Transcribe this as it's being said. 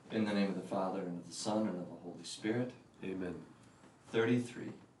Father, and of the Son, and of the Holy Spirit. Amen. 33.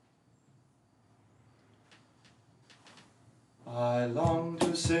 I long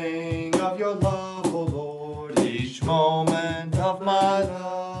to sing of your love, O Lord, each moment of my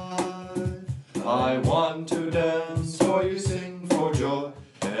life. I want to dance for you, sing for joy,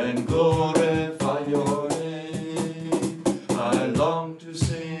 and glorify your name. I long to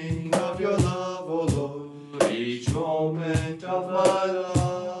sing of your love, O Lord, each moment of my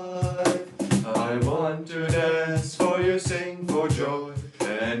life. I want to dance for you, sing for joy,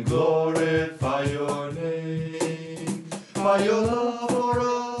 and glorify your name. By your love for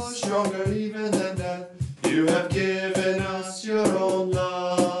us, stronger even than death, you have given us your own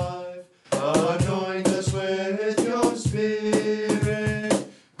life. Anoint us with your Spirit.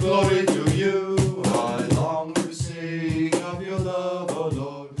 Glory to you. I long to sing of your love, O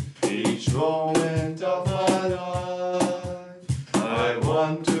Lord, each moment of my life. I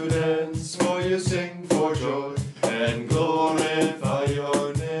want to dance for you, sing for joy, and glorify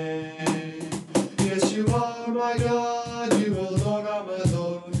your name. Yes, you are my God, you alone are my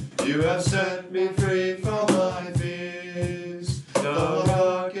Lord. You have set me free from my fears, the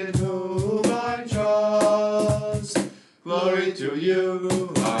rock in whom I trust. Glory to you.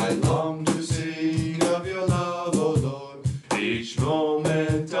 I long to sing of your love, O Lord, each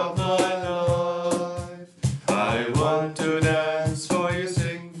moment of my life. I want to dance for you,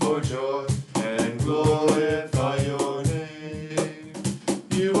 sing for joy, and glorify your name.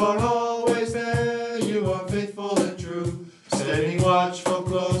 You are always there, you are faithful and true, standing watchful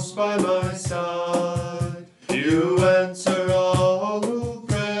close by my side. You answer all who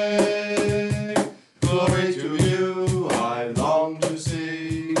pray. Glory to you. I long to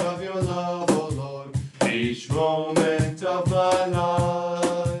sing of your love, O Lord, each moment of my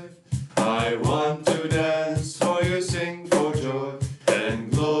life. I want to dance for you, sing for joy, and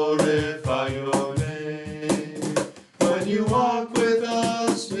glorify your name. When you walk with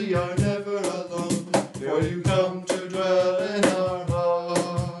us, we are never alone, for you come to dwell in our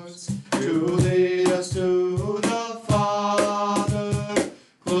hearts, to lead us to the Father.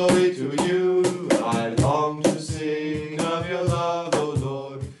 Glory to you. I long to sing of your love, O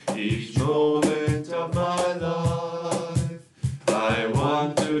Lord, each moment of my life. I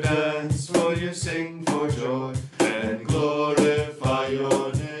want to dance for you, sing for joy, and glorify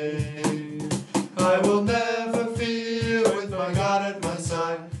your name. I will never fear with my God at my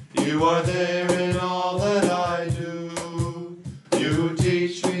side. You are there in all that I do. You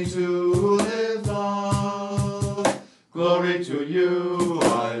teach me to live love. Glory to you.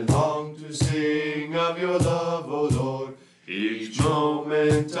 I long to sing of your love, O Lord, each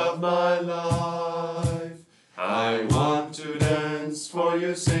moment of my life. I want to dance for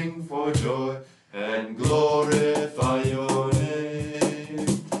you, sing for joy, and glorify your name.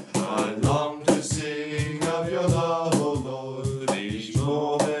 I long to sing of your love, O Lord, each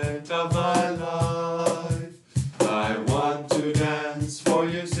moment of my life. I want to dance for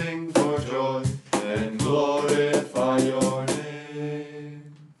you, sing for joy, and glorify your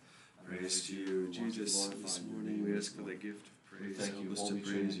name. Praise to you, Jesus. This morning we ask for the gift of praise. Help us to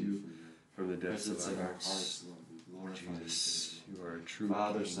praise you from the depths of our hearts. Jesus, you are a true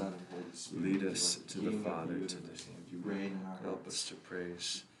Father, King. Son, and Holy Spirit. Lead us to the Father today. You reign in our Help hearts. us to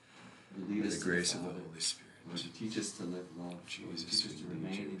praise You by lead the us to grace of the Father. Holy Spirit. Lord, you teach us to live love. Jesus, teach us to we need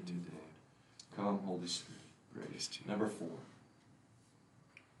remain you in you, today. Lord. Come, Holy Spirit. Praise to you. Number 4.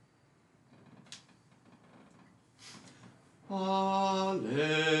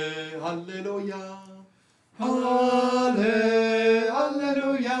 Alleluia. Alleluia.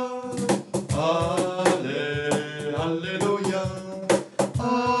 Alleluia.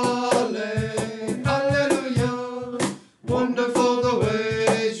 Alleluia. Wonderful the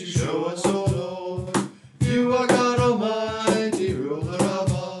ways you show us, O Lord. You are God Almighty, ruler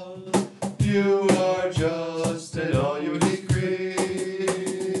of all. You are just in all you decree.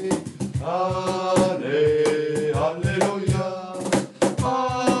 Alleluia. Alleluia.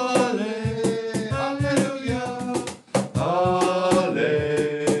 Alleluia.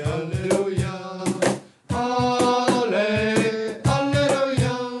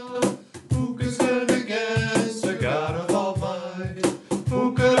 Alleluia. Who can stand against the God of all might?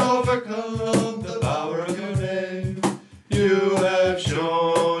 Who could overcome the power of your name? You have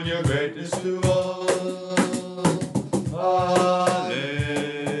shown your greatness to all.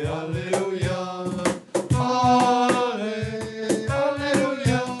 Alleluia.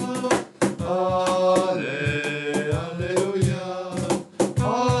 Alleluia. Alleluia.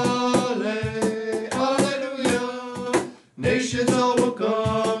 Alleluia. Nations all will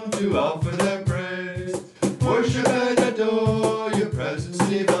come to offer their praise. Worship and adore your presence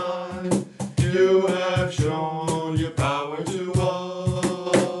divine. You have shown your power to all.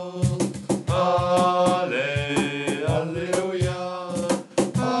 Alleluia.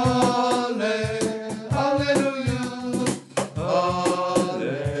 Alleluia.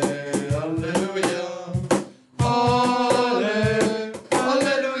 Alleluia.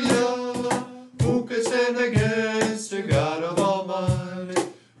 Alleluia. Who could stand against the God of all might?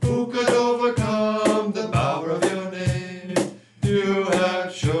 Who could overcome the power of your name? You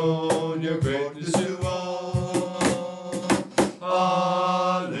have shown your greatness to all.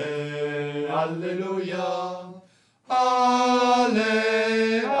 Alleluia. Alleluia.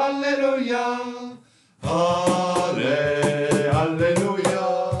 Alleluia. Alleluia.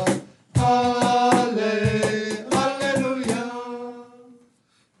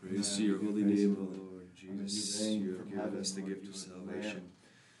 Praise to your holy name, O Lord Jesus. You have given us the gift of salvation.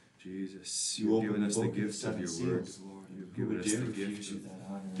 Jesus, you have given us the gift of your word. You have given us the gift of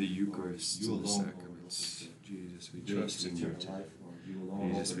the Eucharist and the sacraments. Jesus, we trust in you.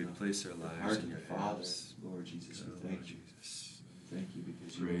 Jesus, we place our lives in your hands. Lord Jesus, we thank you. Thank you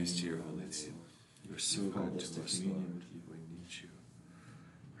because you Praise to your holy name. You are so good to us, Lord. We need you.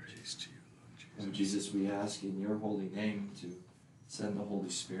 Praise to you, Lord Lord Jesus. Jesus, we ask in your holy name to send the Holy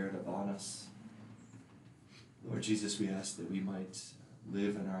Spirit upon us. Lord Jesus, we ask that we might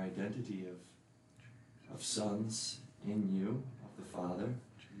live in our identity of sons in you, of the Father.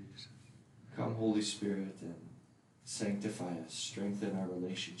 Jesus. Come, Holy Spirit, and sanctify us, strengthen our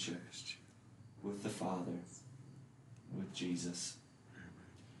relationship with the Father, with Jesus.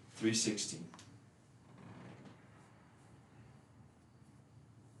 3:16.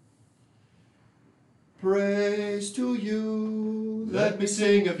 Praise to you, let me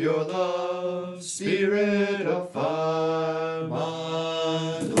sing of your love, Spirit of fire,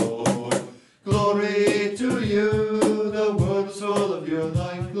 my Lord. Glory to you, the world is full of your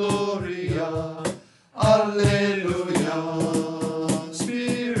light, Gloria, Alleluia.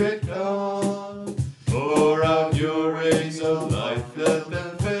 Spirit come, pour out your rays of light, let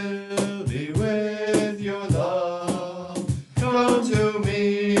them fill me with your love. Come to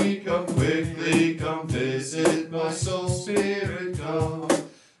me, come quickly, come visit my soul, Spirit come,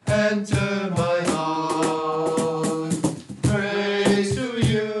 enter my heart. Praise to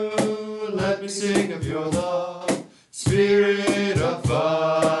you, let me sing of your love, Spirit of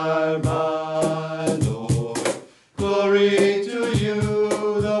fire, my Lord. Glory to you,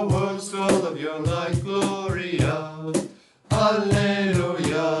 the world's full of your light, Gloria,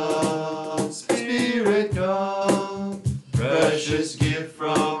 Alleluia. Spirit come, precious gift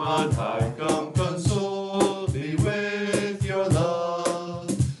from on high, come console me with your love.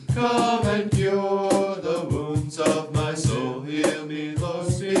 Come and cure the wounds of my soul, heal me, Lord.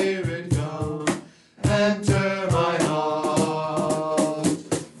 Spirit come, enter my heart.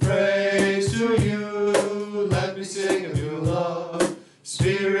 Praise to you, let me sing of your love,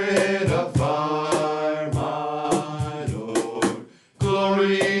 Spirit of fire, my Lord.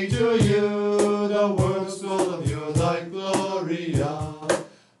 Glory to you, the world is full of your light, Gloria,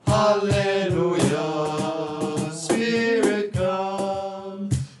 Alleluia. Spirit come,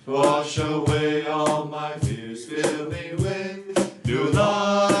 wash away all my fears, fill me with new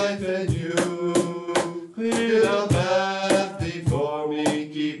life and you. Clear the path before me,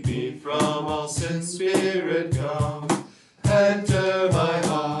 keep me from all sin. Spirit come, enter my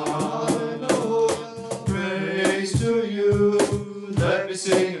heart, Lord. Praise to you, let me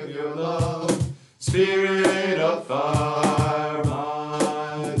sing of your love, Spirit of fire,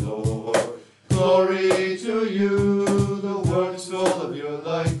 my Lord. Glory to you, the world is full of your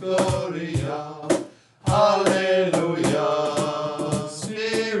light, Gloria, Alleluia.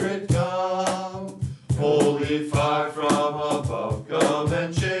 Spirit come, holy fire from above, come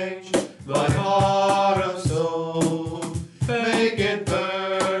and change my heart of stone. Make it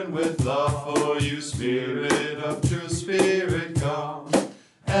burn with love for you, Spirit of true. Spirit come,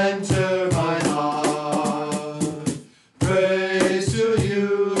 enter my heart. Praise to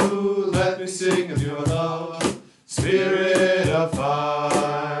you, let me sing of your love, Spirit of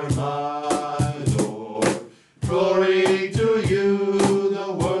fire, my Lord. Glory to you,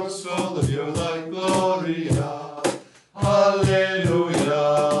 the world's full of your light, Gloria, Alleluia.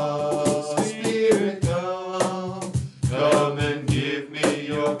 Spirit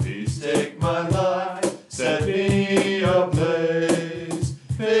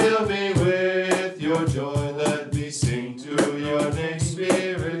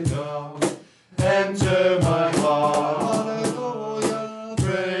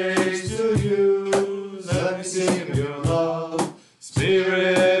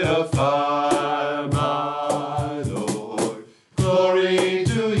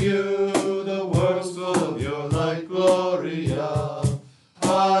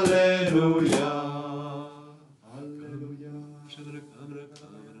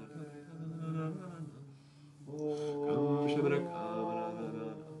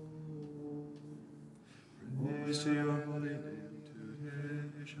Praise to your holy name.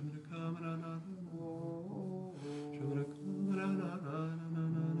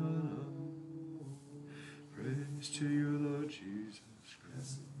 Praise to you, Lord Jesus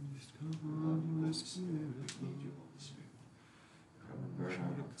Christ. Come, Holy Spirit. We need you, Holy Spirit. Come and burn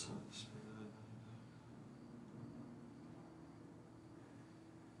our hearts, Holy Spirit.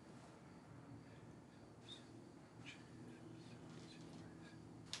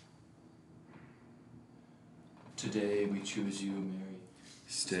 Today we choose you, Mary,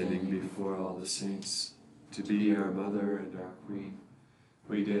 Standing before all the saints, to be our mother and our queen,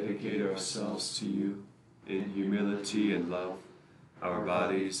 we dedicate ourselves to you in humility and love, our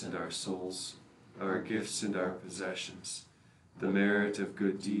bodies and our souls, our gifts and our possessions, the merit of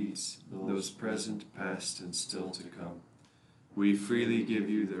good deeds, those present, past, and still to come. We freely give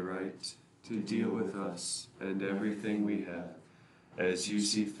you the right to deal with us and everything we have, as you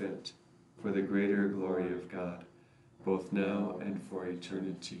see fit, for the greater glory of God, both now and for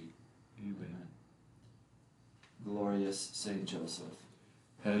eternity. Amen. glorious Saint Joseph,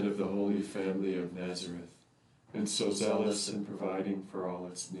 Head of the Holy Family of Nazareth, and so zealous in providing for all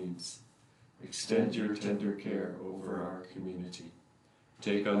its needs, extend your tender care over our community.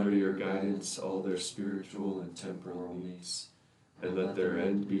 Take under your guidance all their spiritual and temporal needs, and let their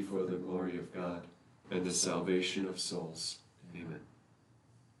end be for the glory of God and the salvation of souls. Amen.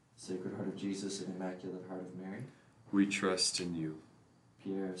 Sacred Heart of Jesus and Immaculate Heart of Mary, We trust in you.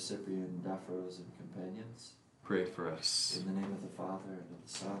 Pierre, Cyprian, Daphros, and companions, Pray for us. in the name of the Father, and of the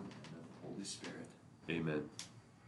Son, and of the Holy Spirit. Amen.